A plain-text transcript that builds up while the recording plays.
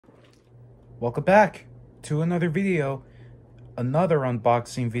Welcome back to another video, another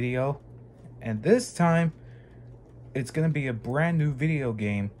unboxing video, and this time it's gonna be a brand new video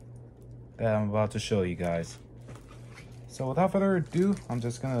game that I'm about to show you guys. So without further ado, I'm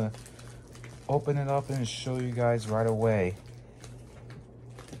just gonna open it up and show you guys right away.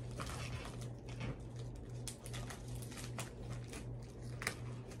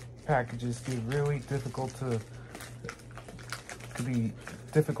 Packages get really difficult to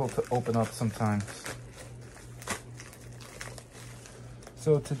open up sometimes.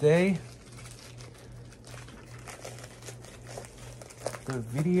 So today, the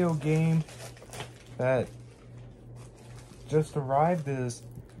video game that just arrived is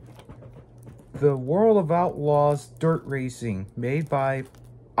the World of Outlaws Dirt Racing, made by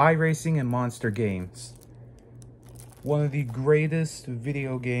iRacing and Monster Games. One of the greatest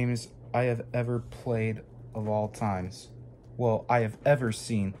video games I have ever played of all times. Well, I have ever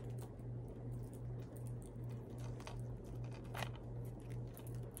seen.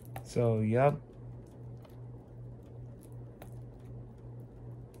 So, yep.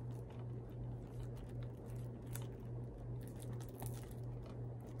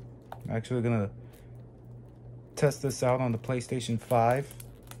 I'm actually gonna test this out on the PlayStation 5.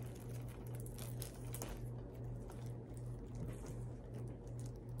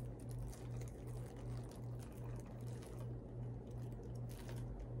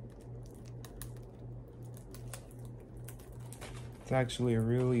 It's actually a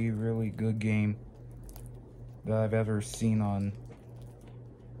really good game that I've ever seen on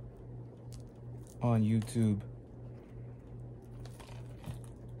YouTube.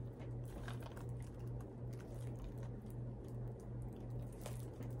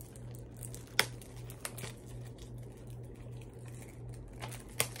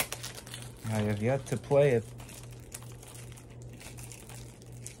 I have yet to play it.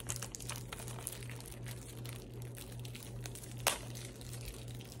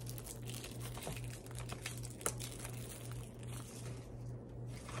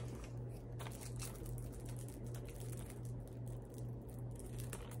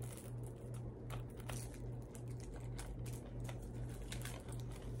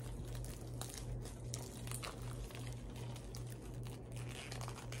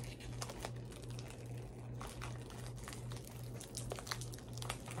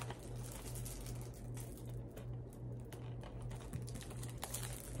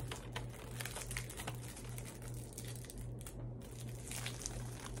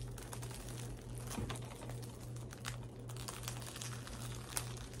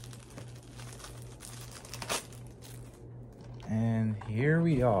 And here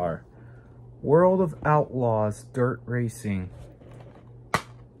we are, World of Outlaws Dirt Racing.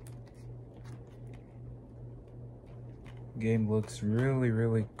 Game looks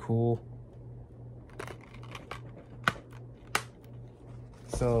really cool.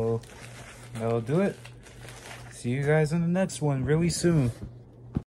 So that'll do it. See you guys in the next one really soon.